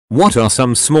What are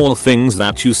some small things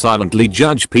that you silently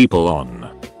judge people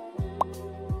on?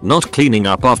 Not cleaning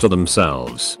up after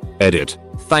themselves. Edit.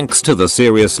 Thanks to the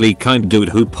seriously kind dude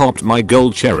who popped my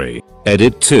gold cherry.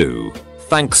 Edit 2.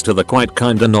 Thanks to the quite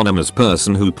kind anonymous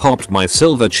person who popped my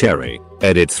silver cherry.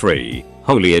 Edit 3.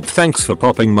 Holy it, thanks for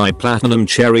popping my platinum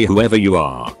cherry whoever you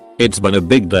are. It's been a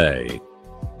big day.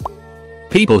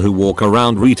 People who walk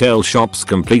around retail shops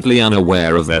completely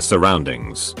unaware of their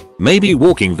surroundings. Maybe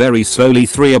walking very slowly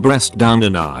 3 abreast down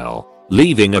an aisle.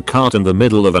 Leaving a cart in the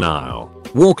middle of an aisle.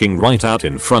 Walking right out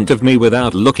in front of me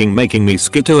without looking, making me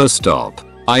skid to a stop.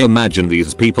 I imagine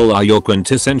these people are your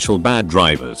quintessential bad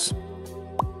drivers.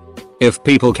 If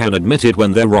people can admit it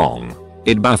when they're wrong,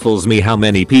 it baffles me how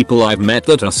many people I've met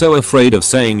that are so afraid of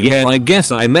saying, yeah, I guess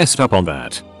I messed up on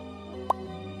that.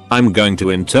 I'm going to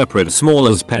interpret small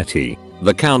as petty.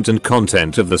 The count and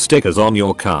content of the stickers on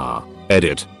your car.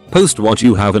 Edit. Post what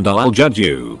you have and I'll judge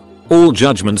you. All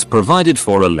judgments provided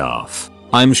for a laugh.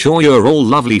 I'm sure you're all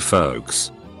lovely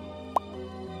folks.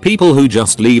 People who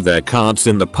just leave their carts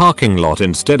in the parking lot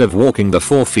instead of walking the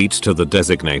 4 feet to the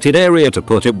designated area to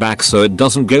put it back so it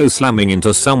doesn't go slamming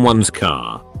into someone's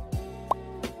car.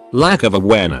 Lack of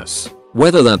awareness.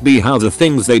 Whether that be how the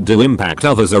things they do impact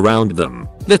others around them,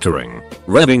 littering,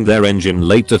 revving their engine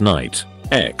late at night,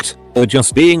 or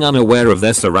just being unaware of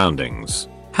their surroundings.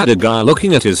 Had a guy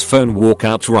looking at his phone walk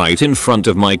out right in front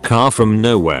of my car from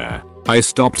nowhere. I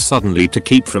stopped suddenly to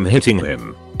keep from hitting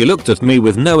him. He looked at me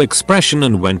with no expression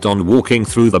and went on walking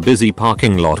through the busy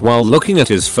parking lot while looking at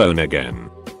his phone again.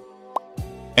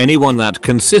 Anyone that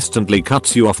consistently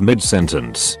cuts you off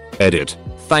mid-sentence. Edit.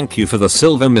 Thank you for the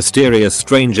silver mysterious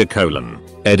stranger :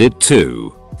 Edit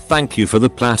 2. Thank you for the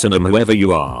platinum whoever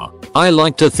you are. I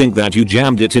like to think that you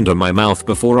jammed it into my mouth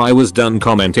before I was done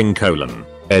commenting :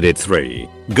 Edit 3.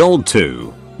 Gold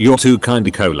 2. You're too kind :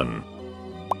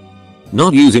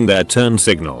 Not using their turn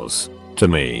signals. To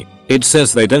me, it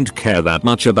says they don't care that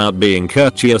much about being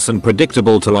courteous and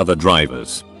predictable to other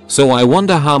drivers. So I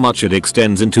wonder how much it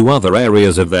extends into other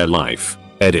areas of their life.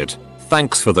 Edit.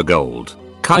 Thanks for the gold,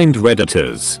 kind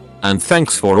Redditors. And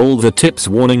thanks for all the tips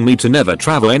warning me to never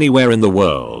travel anywhere in the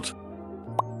world.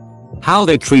 How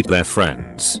they treat their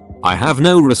friends. I have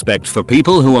no respect for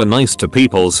people who are nice to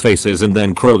people's faces and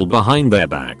then crawl behind their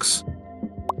backs.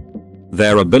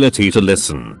 Their ability to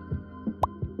listen.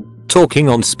 Talking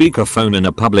on speakerphone in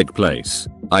a public place.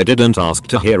 I didn't ask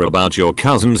to hear about your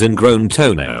cousin's ingrown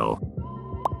toenail.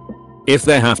 If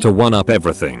they have to one up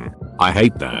everything, I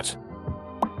hate that.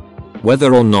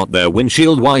 Whether or not their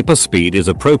windshield wiper speed is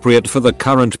appropriate for the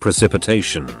current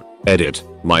precipitation. Edit.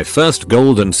 My first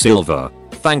gold and silver.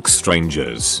 Thanks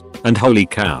strangers. And holy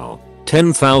cow.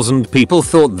 10,000 people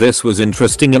thought this was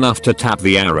interesting enough to tap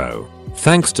the arrow.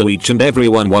 Thanks to each and every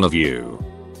one of you.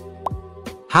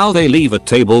 How they leave a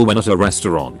table when at a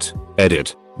restaurant.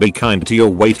 Edit. Be kind to your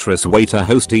waitress, waiter,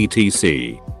 host,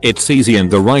 etc. It's easy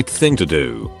and the right thing to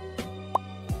do.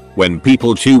 When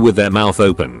people chew with their mouth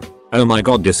open. Oh my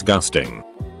god, disgusting.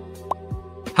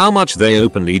 How much they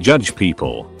openly judge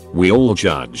people. We all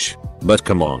judge. But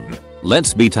come on.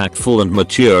 Let's be tactful and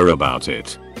mature about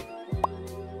it.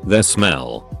 Their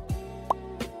smell.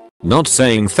 Not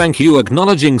saying thank you,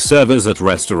 acknowledging servers at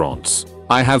restaurants.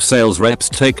 I have sales reps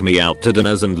take me out to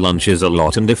dinners and lunches a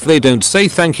lot, and if they don't say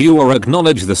thank you or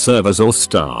acknowledge the servers or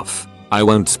staff, I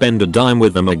won't spend a dime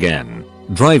with them again.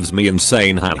 Drives me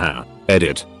insane, haha.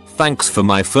 Edit. Thanks for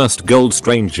my first gold,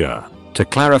 stranger. To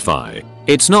clarify,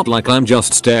 it's not like I'm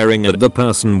just staring at the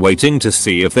person waiting to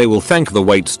see if they will thank the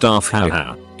wait staff,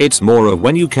 haha. It's more of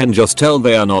when you can just tell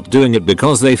they are not doing it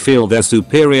because they feel they're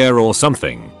superior or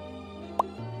something.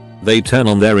 They turn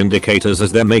on their indicators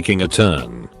as they're making a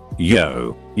turn.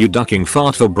 Yo, you ducking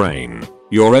fart for brain.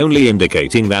 You're only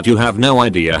indicating that you have no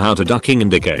idea how to ducking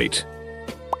indicate.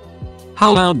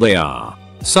 How loud they are.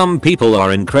 Some people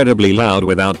are incredibly loud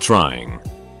without trying.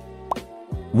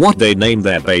 What they name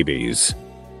their babies.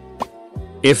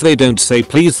 If they don't say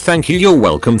please, thank you, you're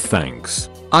welcome, thanks,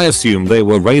 I assume they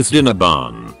were raised in a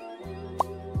barn.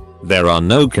 There are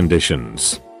no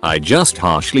conditions. I just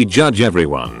harshly judge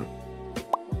everyone.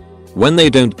 When they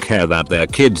don't care that their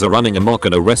kids are running amok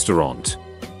at a restaurant.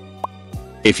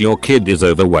 If your kid is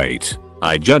overweight,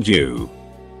 I judge you.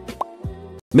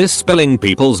 Misspelling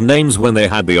people's names when they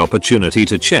had the opportunity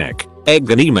to check,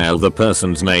 egg and email the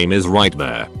person's name is right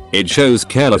there. It shows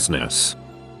carelessness.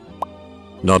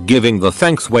 Not giving the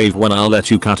thanks wave when I'll let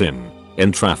you cut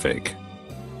in traffic.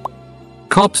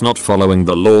 Cops not following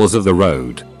the laws of the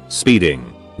road,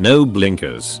 speeding, no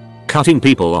blinkers, cutting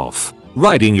people off,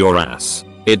 riding your ass,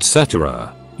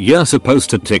 etc. You're supposed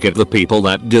to ticket the people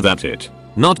that do that,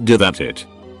 not do that.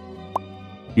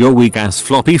 Your weak ass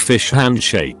floppy fish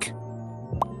handshake.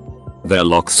 Their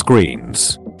lock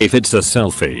screens. If it's a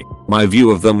selfie, my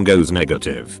view of them goes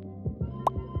negative.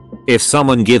 If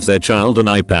someone gives their child an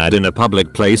iPad in a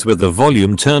public place with the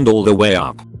volume turned all the way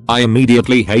up, I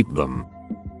immediately hate them.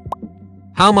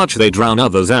 How much they drown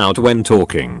others out when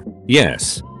talking.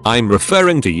 Yes, I'm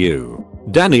referring to you,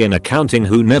 Danny in accounting,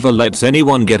 who never lets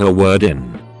anyone get a word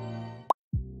in.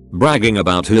 Bragging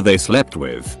about who they slept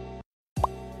with.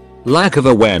 Lack of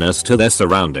awareness to their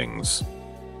surroundings.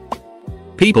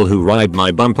 People who ride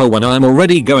my bumper when I'm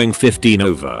already going 15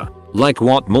 over. Like,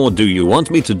 what more do you want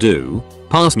me to do?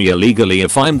 Pass me illegally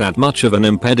if I'm that much of an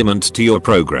impediment to your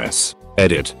progress.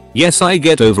 Edit. Yes, I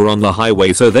get over on the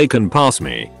highway so they can pass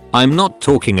me. I'm not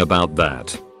talking about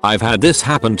that. I've had this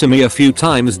happen to me a few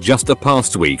times just the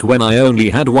past week when I only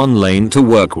had one lane to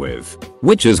work with.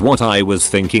 Which is what I was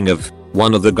thinking of.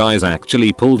 One of the guys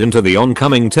actually pulled into the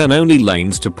oncoming turn only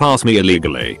lanes to pass me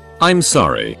illegally. I'm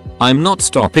sorry. I'm not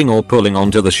stopping or pulling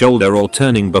onto the shoulder or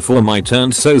turning before my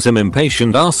turn so some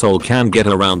impatient arsehole can get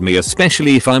around me,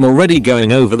 especially if I'm already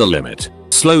going over the limit.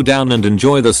 Slow down and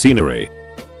enjoy the scenery.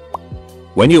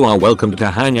 When you are welcomed to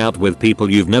hang out with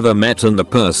people you've never met and the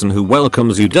person who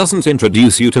welcomes you doesn't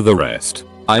introduce you to the rest.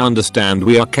 I understand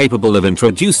we are capable of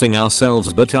introducing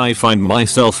ourselves, but I find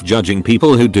myself judging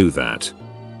people who do that.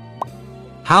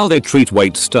 How they treat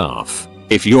wait staff.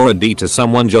 If you're a D to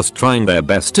someone just trying their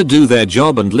best to do their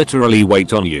job and literally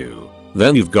wait on you,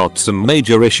 then you've got some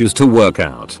major issues to work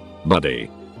out, buddy.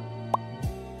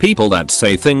 People that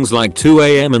say things like 2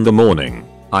 AM in the morning.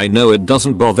 I know it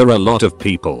doesn't bother a lot of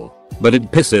people, but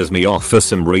it pisses me off for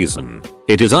some reason.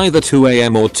 It is either 2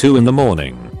 AM or 2 in the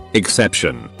morning.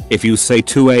 Exception. If you say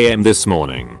 2 AM this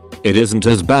morning, it isn't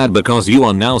as bad because you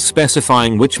are now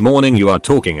specifying which morning you are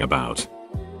talking about.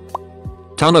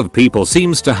 Ton of people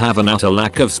seems to have an utter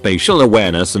lack of spatial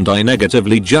awareness, and I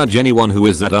negatively judge anyone who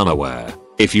is that unaware.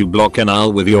 If you block an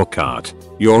aisle with your cart,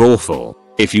 you're awful.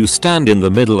 If you stand in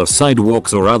the middle of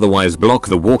sidewalks or otherwise block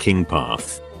the walking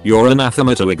path, you're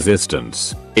anathema to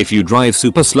existence. If you drive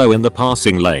super slow in the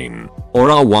passing lane,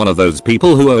 or are one of those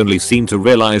people who only seem to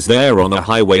realize they're on a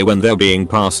highway when they're being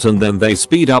passed and then they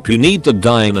speed up, you need to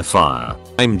die in a fire.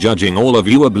 I'm judging all of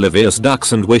you oblivious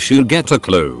ducks and wish you'd get a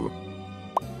clue.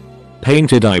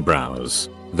 Painted eyebrows.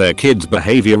 Their kids'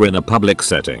 behavior in a public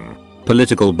setting.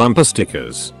 Political bumper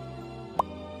stickers.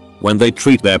 When they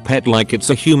treat their pet like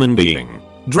it's a human being.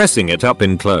 Dressing it up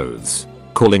in clothes.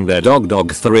 Calling their dog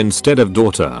Dogther instead of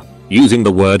daughter. Using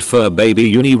the word fur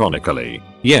baby unironically.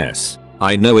 Yes,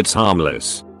 I know it's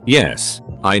harmless. Yes,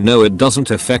 I know it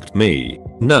doesn't affect me.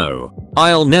 No,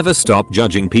 I'll never stop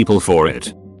judging people for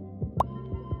it.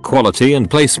 Quality and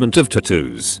placement of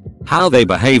tattoos. How they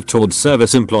behave towards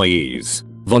service employees.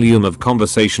 Volume of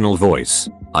conversational voice.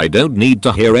 I don't need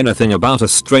to hear anything about a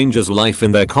stranger's life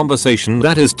in their conversation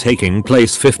that is taking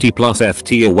place 50 plus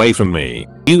FT away from me.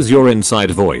 Use your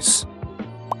inside voice.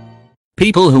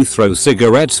 People who throw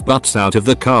cigarette butts out of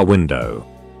the car window.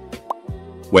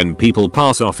 When people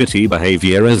pass off itty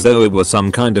behavior as though it was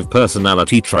some kind of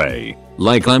personality trait.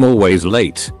 Like, I'm always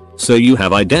late. So you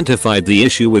have identified the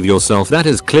issue with yourself that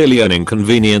is clearly an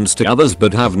inconvenience to others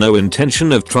but have no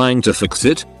intention of trying to fix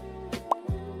it?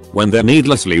 When they're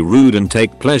needlessly rude and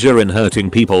take pleasure in hurting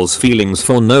people's feelings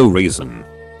for no reason.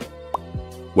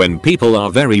 When people are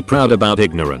very proud about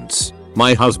ignorance.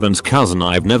 My husband's cousin,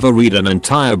 I've never read an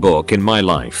entire book in my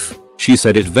life. She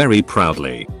said it very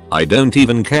proudly. I don't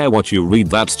even care what you read,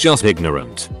 that's just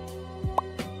ignorant.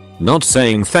 Not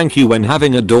saying thank you when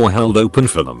having a door held open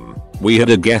for them. We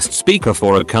had a guest speaker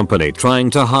for a company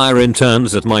trying to hire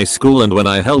interns at my school, and when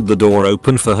I held the door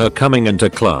open for her coming into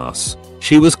class,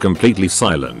 she was completely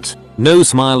silent. No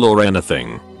smile or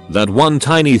anything. That one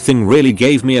tiny thing really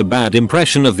gave me a bad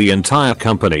impression of the entire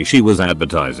company she was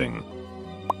advertising.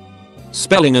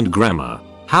 Spelling and grammar.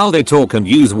 How they talk and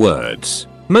use words.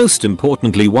 Most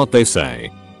importantly, what they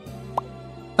say.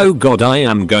 Oh god, I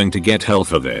am going to get hell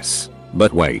for this.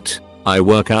 But wait. I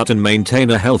work out and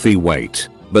maintain a healthy weight.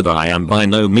 But I am by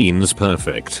no means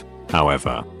perfect.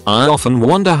 However, I often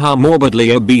wonder how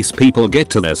morbidly obese people get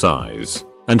to their size,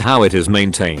 and how it is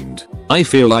maintained. I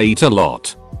feel I eat a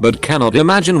lot, but cannot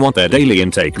imagine what their daily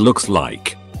intake looks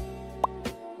like.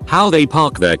 How they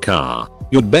park their car.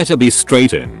 You'd better be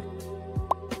straight in.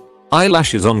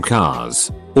 Eyelashes on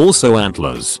cars. Also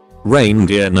antlers,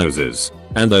 reindeer noses,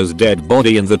 and those dead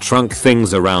body in the trunk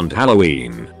things around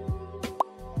Halloween.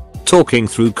 Talking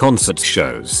through concert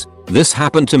shows. This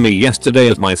happened to me yesterday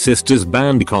at my sister's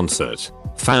band concert.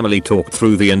 Family talked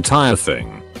through the entire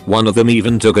thing. One of them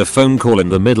even took a phone call in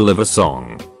the middle of a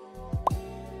song.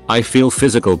 I feel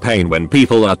physical pain when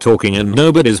people are talking and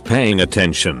nobody's paying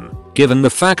attention, given the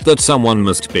fact that someone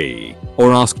must be,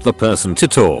 or ask the person to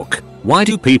talk. Why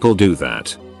do people do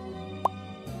that?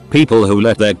 People who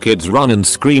let their kids run and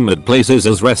scream at places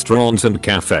as restaurants and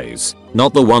cafes,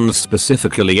 not the ones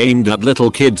specifically aimed at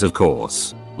little kids of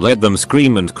course. Let them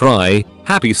scream and cry.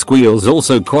 Happy squeals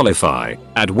also qualify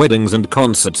at weddings and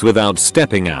concerts without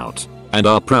stepping out, and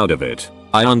are proud of it.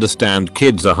 I understand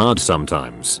kids are hard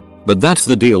sometimes, but that's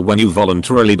the deal when you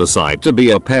voluntarily decide to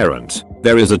be a parent.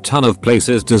 There is a ton of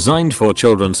places designed for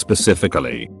children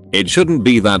specifically. It shouldn't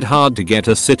be that hard to get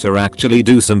a sitter actually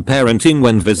do some parenting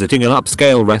when visiting an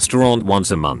upscale restaurant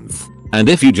once a month. And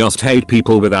if you just hate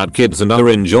people without kids and are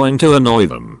enjoying to annoy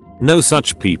them, know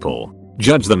such people.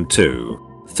 Judge them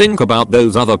too. Think about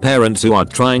those other parents who are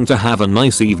trying to have a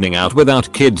nice evening out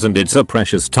without kids and it's a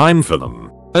precious time for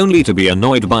them, only to be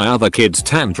annoyed by other kids'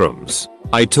 tantrums.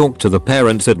 I talk to the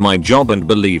parents at my job and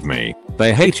believe me,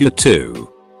 they hate you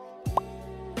too.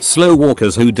 Slow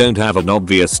walkers who don't have an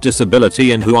obvious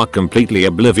disability and who are completely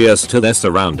oblivious to their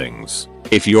surroundings.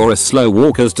 If you're a slow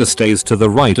walker who stays to the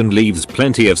right and leaves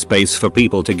plenty of space for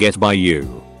people to get by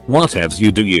you, whatevs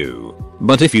you do you.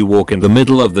 But if you walk in the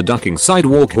middle of the ducking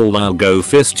sidewalk hall, I'll go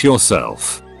fist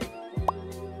yourself.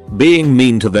 Being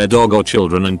mean to their dog or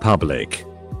children in public.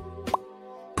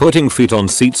 Putting feet on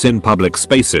seats in public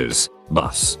spaces,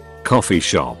 bus, coffee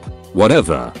shop,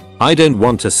 whatever. I don't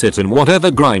want to sit in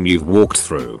whatever grime you've walked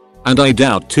through, and I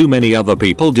doubt too many other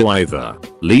people do either.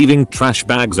 Leaving trash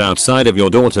bags outside of your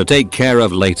door to take care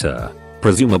of later.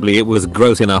 Presumably it was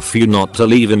gross enough for you not to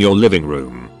leave in your living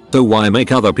room. So why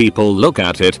make other people look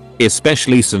at it,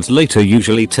 especially since later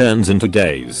usually turns into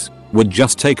days. Would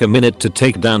just take a minute to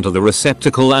take down to the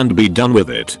receptacle and be done with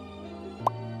it.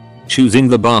 Choosing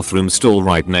the bathroom stall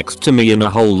right next to me in a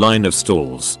whole line of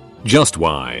stalls. Just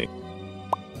why?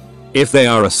 If they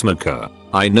are a smoker,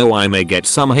 I know I may get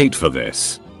some hate for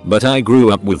this, but I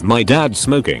grew up with my dad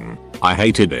smoking. I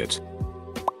hated it.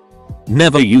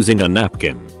 Never using a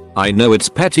napkin. I know it's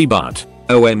petty but,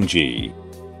 OMG.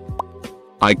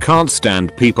 I can't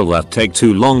stand people that take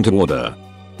too long to order.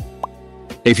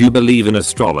 If you believe in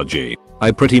astrology,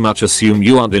 I pretty much assume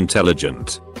you aren't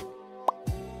intelligent.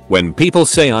 When people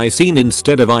say I seen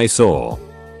instead of I saw.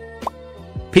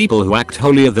 People who act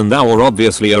holier than thou or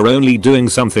obviously are only doing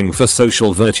something for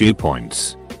social virtue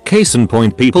points. Case in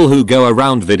point, people who go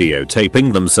around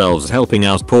videotaping themselves helping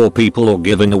out poor people or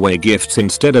giving away gifts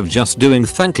instead of just doing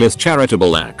thankless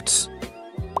charitable acts.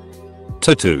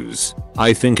 Tattoos.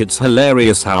 I think it's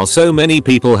hilarious how so many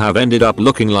people have ended up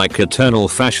looking like eternal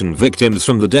fashion victims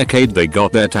from the decade they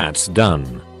got their tats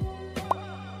done.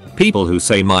 People who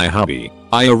say my hubby,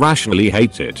 I irrationally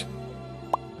hate it.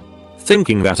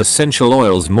 Thinking that essential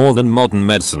oils more than modern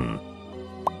medicine.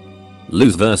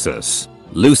 Loose versus.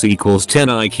 Loose equals 10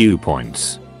 IQ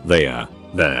points. Their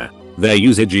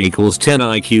usage equals 10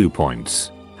 IQ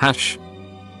points. Hash.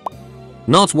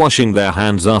 Not washing their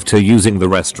hands after using the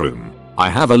restroom. I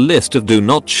have a list of do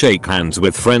not shake hands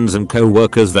with friends and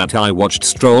co-workers that I watched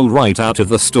stroll right out of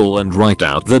the stall and right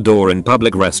out the door in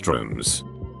public restrooms.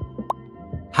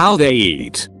 How they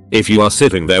eat. If you are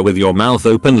sitting there with your mouth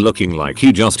open looking like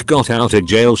you just got out of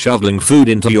jail shoveling food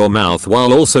into your mouth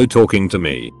while also talking to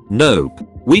me, nope,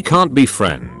 we can't be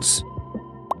friends.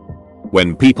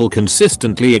 When people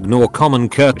consistently ignore common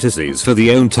courtesies for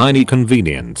their own tiny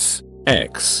convenience.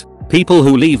 X. People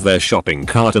who leave their shopping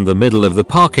cart in the middle of the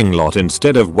parking lot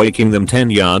instead of waking them 10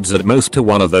 yards at most to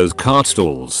one of those cart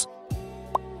stalls.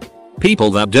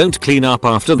 People that don't clean up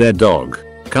after their dog.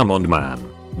 Come on man.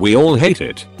 We all hate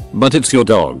it. But it's your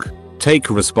dog. Take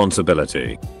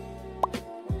responsibility.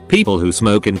 People who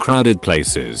smoke in crowded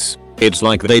places. It's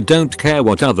like they don't care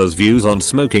what others' views on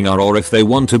smoking are or if they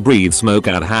want to breathe smoke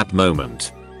at that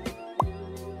moment.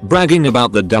 Bragging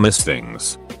about the dumbest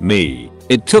things. Me.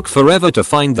 It took forever to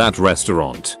find that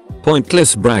restaurant.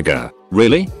 Pointless bragger.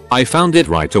 Really? I found it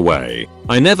right away.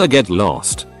 I never get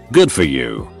lost. Good for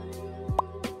you.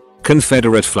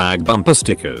 Confederate flag bumper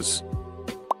stickers.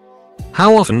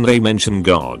 How often they mention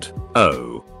God.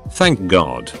 Oh, thank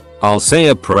God. I'll say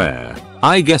a prayer.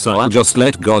 I guess I'll just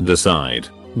let God decide.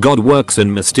 God works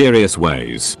in mysterious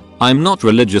ways. I'm not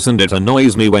religious and it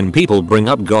annoys me when people bring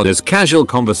up God as casual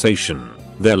conversation.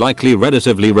 They're likely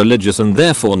relatively religious and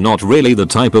therefore not really the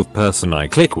type of person I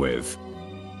click with.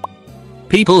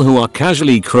 People who are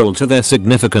casually cruel to their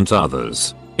significant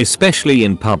others, especially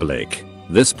in public.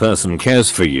 This person cares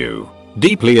for you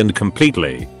deeply and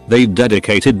completely. They've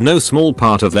dedicated no small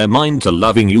part of their mind to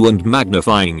loving you and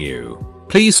magnifying you.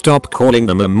 Please stop calling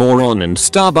them a moron in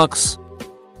Starbucks.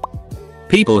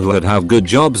 People who have good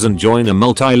jobs and join a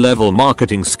multi-level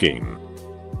marketing scheme.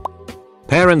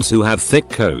 Parents who have thick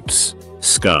coats,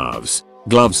 scarves,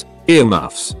 gloves,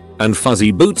 earmuffs, and fuzzy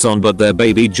boots on, but their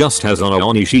baby just has on a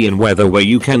onishi in weather where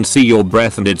you can see your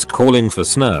breath and it's calling for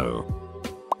snow.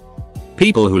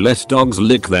 People who let dogs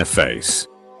lick their face.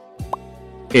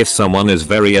 If someone is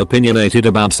very opinionated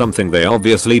about something, they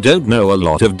obviously don't know a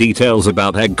lot of details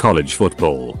about egg college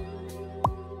football.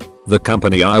 The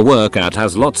company I work at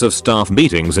has lots of staff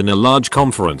meetings in a large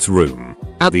conference room.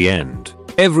 At the end,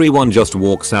 everyone just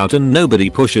walks out and nobody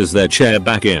pushes their chair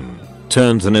back in.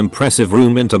 Turns an impressive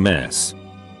room into mess.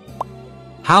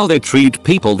 How they treat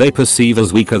people they perceive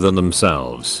as weaker than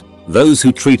themselves. Those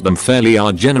who treat them fairly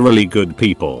are generally good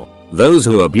people. Those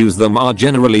who abuse them are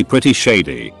generally pretty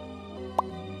shady.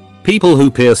 People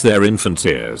who pierce their infants'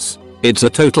 ears. It's a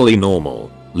totally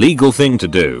normal, legal thing to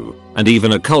do, and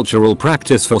even a cultural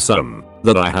practice for some,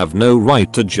 that I have no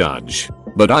right to judge.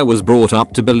 But I was brought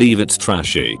up to believe it's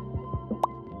trashy.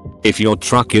 If your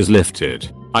truck is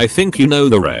lifted, I think you know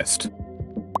the rest.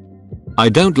 I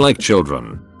don't like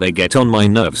children, they get on my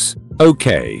nerves.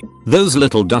 Okay, those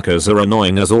little duckers are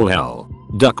annoying as all hell.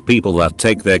 Duck people that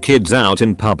take their kids out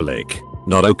in public,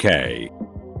 not okay.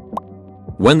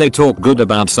 When they talk good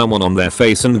about someone on their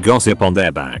face and gossip on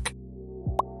their back.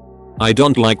 I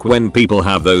don't like when people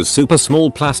have those super small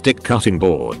plastic cutting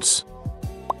boards.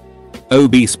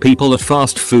 Obese people at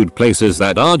fast food places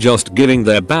that are just giving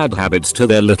their bad habits to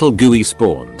their little gooey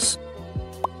spawns.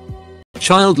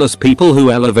 Childless people who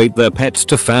elevate their pets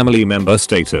to family member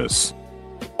status.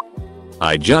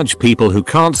 I judge people who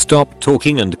can't stop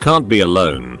talking and can't be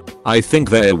alone. I think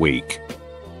they're weak.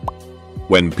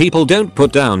 When people don't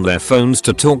put down their phones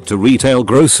to talk to retail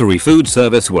grocery food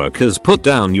service workers, put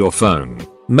down your phone.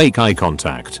 Make eye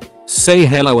contact. Say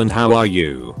hello and how are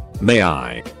you? May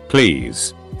I?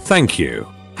 Please. Thank you.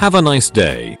 Have a nice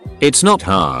day. It's not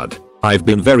hard. I've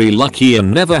been very lucky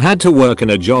and never had to work in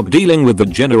a job dealing with the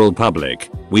general public.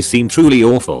 We seem truly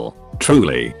awful.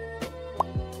 Truly.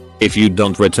 If you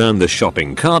don't return the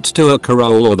shopping cart to a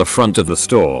corral or the front of the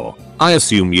store, I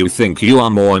assume you think you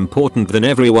are more important than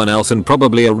everyone else and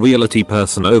probably a reality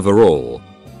person overall.